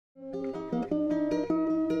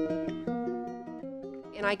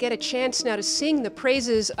And I get a chance now to sing the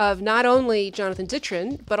praises of not only Jonathan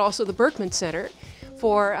Zittrain, but also the Berkman Center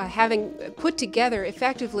for having put together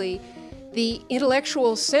effectively the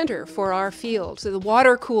intellectual center for our field, so the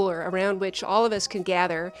water cooler around which all of us can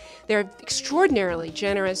gather. They're extraordinarily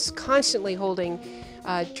generous, constantly holding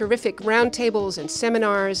terrific roundtables and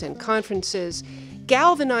seminars and conferences,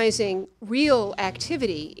 galvanizing real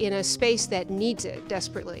activity in a space that needs it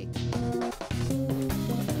desperately.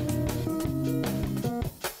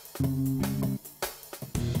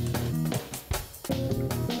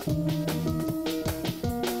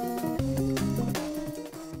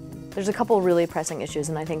 There's a couple really pressing issues,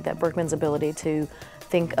 and I think that Berkman's ability to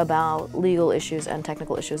think about legal issues and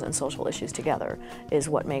technical issues and social issues together is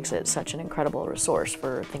what makes it such an incredible resource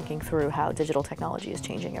for thinking through how digital technology is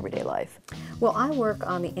changing everyday life. Well, I work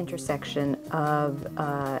on the intersection of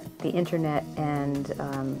the internet and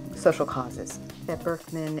social causes. That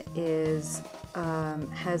Berkman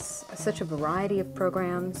has such a variety of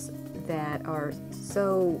programs that are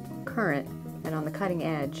so current and on the cutting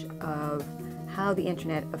edge of how the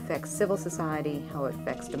internet affects civil society, how it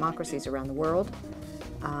affects democracies around the world,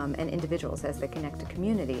 and individuals as they connect to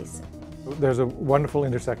communities. There's a wonderful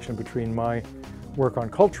intersection between my work on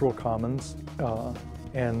cultural commons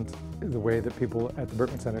and the way that people at the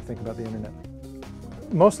Berkman Center think about the internet.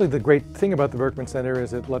 Mostly the great thing about the Berkman Center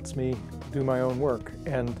is it lets me do my own work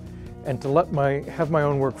and to have my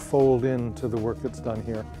own work fold into the work that's done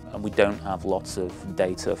here. And we don't have lots of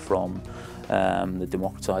data from the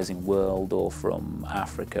democratizing world or from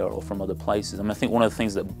Africa or from other places. I mean, I think one of the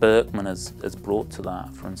things that Berkman has brought to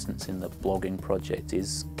that, for instance, in the blogging project,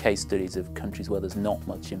 is case studies of countries where there's not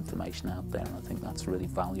much information out there, and I think that's really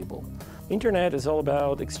valuable. Internet is all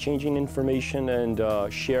about exchanging information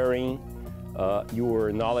and sharing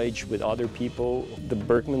your knowledge with other people. The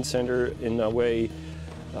Berkman Center, in a way,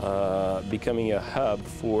 becoming a hub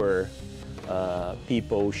for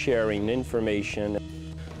people sharing information.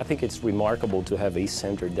 I think it's remarkable to have a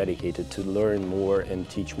center dedicated to learn more and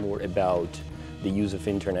teach more about the use of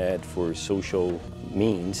internet for social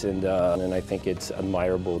means, and I think it's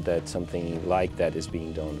admirable that something like that is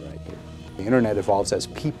being done right here. The internet evolves as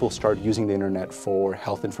people start using the internet for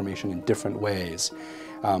health information in different ways.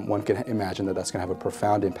 One can imagine that that's going to have a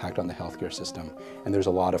profound impact on the healthcare system, and there's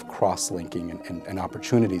a lot of cross-linking and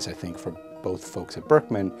opportunities, I think, for both folks at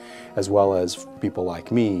Berkman as well as people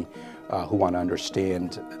like me who want to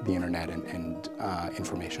understand the internet and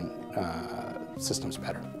information systems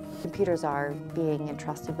better. Computers are being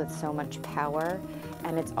entrusted with so much power,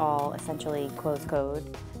 and it's all essentially closed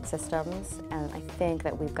code systems, and I think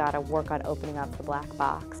that we've got to work on opening up the black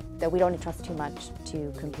box, that we don't entrust too much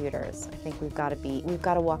to computers. I think we've got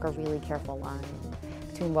to walk a really careful line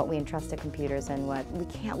between what we entrust to computers and what we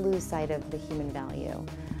can't lose sight of the human value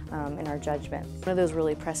in our judgments. One of those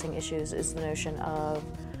really pressing issues is the notion of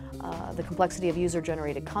the complexity of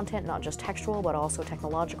user-generated content, not just textual, but also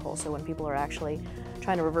technological. So when people are actually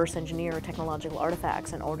trying to reverse engineer technological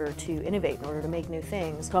artifacts in order to innovate, in order to make new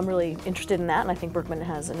things. So I'm really interested in that, and I think Berkman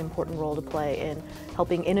has an important role to play in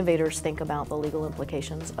helping innovators think about the legal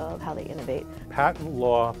implications of how they innovate. Patent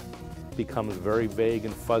law becomes very vague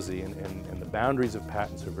and fuzzy, and the boundaries of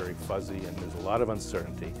patents are very fuzzy, and there's a lot of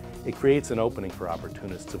uncertainty. It creates an opening for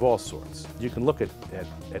opportunists of all sorts. You can look at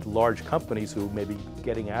large companies who may be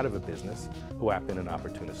getting out of a business, who act in an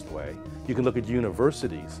opportunist way. You can look at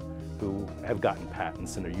universities who have gotten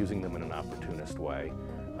patents and are using them in an opportunist way.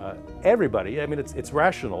 Everybody, I mean, it's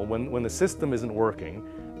rational. When the system isn't working,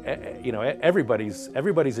 you know, everybody's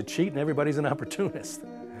a cheat and everybody's an opportunist.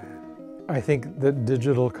 I think that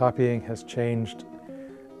digital copying has changed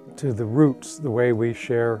to the roots, the way we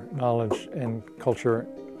share knowledge and culture,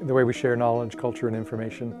 the way we share knowledge, culture, and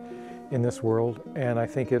information in this world. And I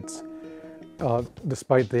think it's,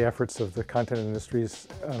 despite the efforts of the content industries,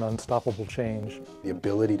 an unstoppable change. The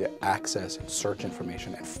ability to access and search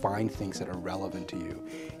information and find things that are relevant to you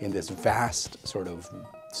in this vast sort of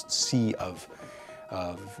sea of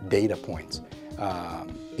data points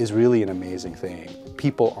is really an amazing thing.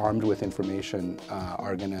 People armed with information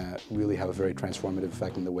are going to really have a very transformative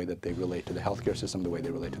effect in the way that they relate to the healthcare system, the way they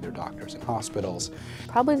relate to their doctors and hospitals.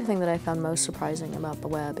 Probably the thing that I found most surprising about the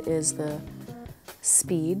web is the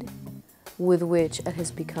speed with which it has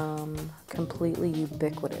become completely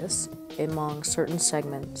ubiquitous among certain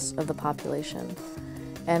segments of the population,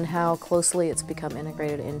 and how closely it's become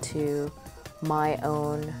integrated into my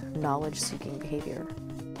own knowledge-seeking behavior.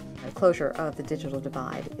 The closure of the digital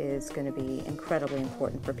divide is going to be incredibly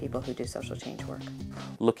important for people who do social change work.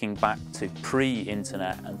 Looking back to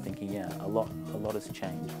pre-internet and thinking, yeah, a lot has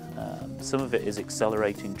changed. Some of it is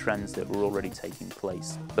accelerating trends that were already taking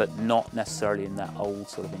place, but not necessarily in that old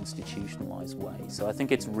sort of institutionalized way. So I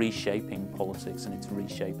think it's reshaping politics and it's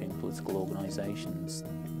reshaping political organizations.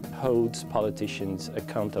 Holds politicians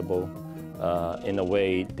accountable in a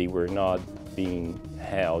way they were not being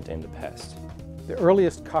held in the past. The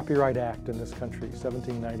earliest Copyright Act in this country,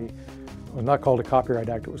 1790, was not called a Copyright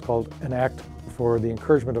Act, it was called an Act for the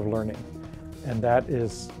Encouragement of Learning. And that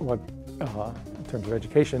is what, in terms of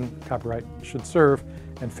education, copyright should serve,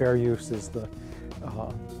 and fair use is the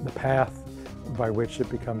path by which it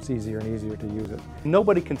becomes easier and easier to use it.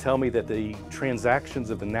 Nobody can tell me that the transactions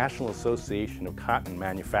of the National Association of Cotton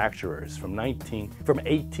Manufacturers from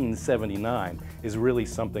 1879 is really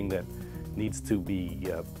something that needs to be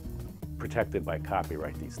protected by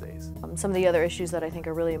copyright these days. Some of the other issues that I think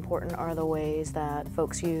are really important are the ways that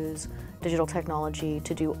folks use digital technology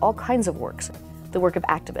to do all kinds of works. The work of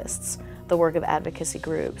activists, the work of advocacy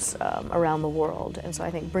groups around the world. And so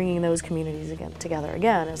I think bringing those communities together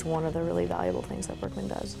again is one of the really valuable things that Berkman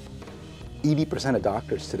does. 80% of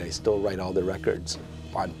doctors today still write all their records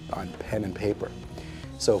on pen and paper.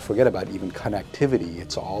 So forget about even connectivity,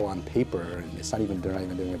 it's all on paper, and they're not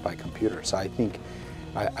even doing it by computer. So I think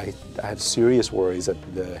I have serious worries that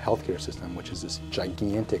the healthcare system, which is this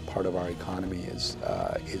gigantic part of our economy, is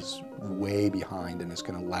way behind and is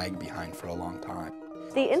going to lag behind for a long time.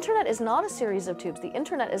 The internet is not a series of tubes. The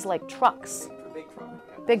internet is like trucks.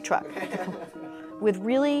 Big truck. With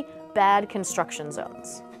really bad construction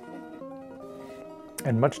zones.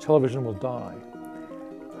 And much television will die.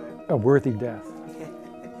 A worthy death.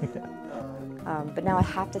 But now I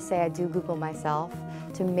have to say I do Google myself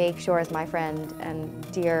to make sure, as my friend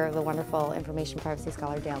and dear, the wonderful information privacy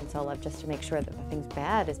scholar Dan Solov, just to make sure that nothing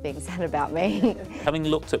bad is being said about me. Having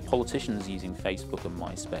looked at politicians using Facebook and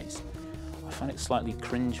MySpace, I find it slightly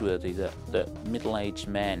cringeworthy that middle-aged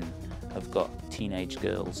men have got teenage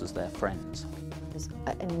girls as their friends. There's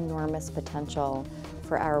an enormous potential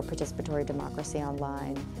for our participatory democracy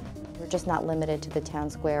online. We're just not limited to the town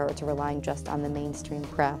square or to relying just on the mainstream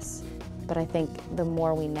press. But I think the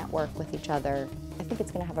more we network with each other, I think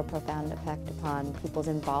it's going to have a profound effect upon people's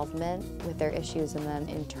involvement with their issues and then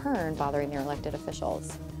in turn bothering their elected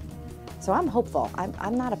officials. So I'm hopeful.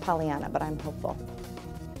 I'm not a Pollyanna, but I'm hopeful.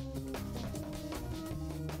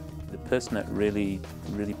 The person that really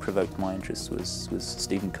provoked my interest was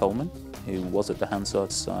Stephen Coleman, who was at the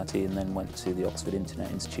Hansard Society and then went to the Oxford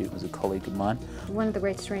Internet Institute and was a colleague of mine. One of the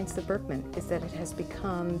great strengths of Berkman is that it has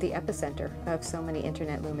become the epicenter of so many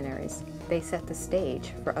internet luminaries. They set the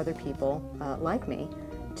stage for other people like me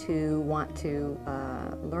to want to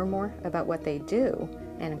learn more about what they do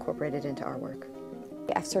and incorporate it into our work.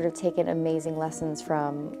 I've sort of taken amazing lessons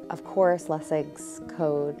from, of course, Lessig's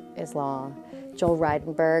Code is Law, Joel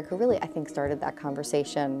Reidenberg, who really, I think, started that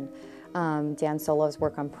conversation, Dan Solov's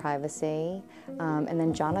work on privacy, and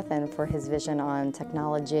then Jonathan for his vision on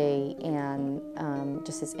technology and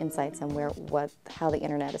just his insights on how the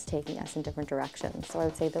internet is taking us in different directions. So I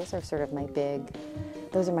would say those are sort of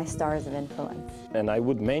those are my stars of influence. And I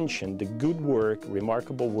would mention the good work,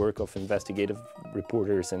 remarkable work of investigative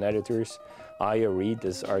reporters and editors. IRE,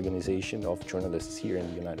 this organization of journalists here in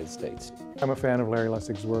the United States. I'm a fan of Larry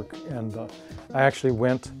Lessig's work, and I actually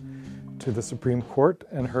went to the Supreme Court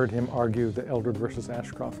and heard him argue the Eldred versus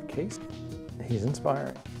Ashcroft case. He's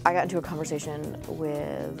inspiring. I got into a conversation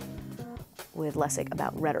with Lessig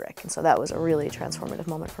about rhetoric, and so that was a really transformative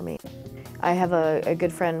moment for me. I have a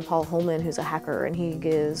good friend, Paul Holman, who's a hacker, and he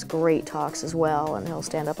gives great talks as well, and he'll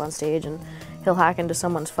stand up on stage and he'll hack into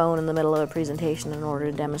someone's phone in the middle of a presentation in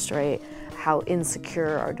order to demonstrate how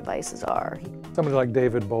insecure our devices are. Somebody like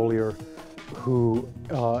David Bollier, who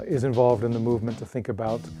is involved in the movement to think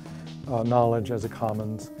about knowledge as a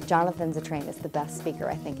commons. Jonathan Zittrain is the best speaker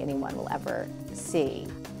I think anyone will ever see.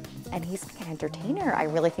 And he's like an entertainer. I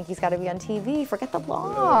really think he's got to be on TV. Forget the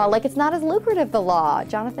law. Like, it's not as lucrative, the law.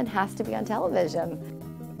 Jonathan has to be on television.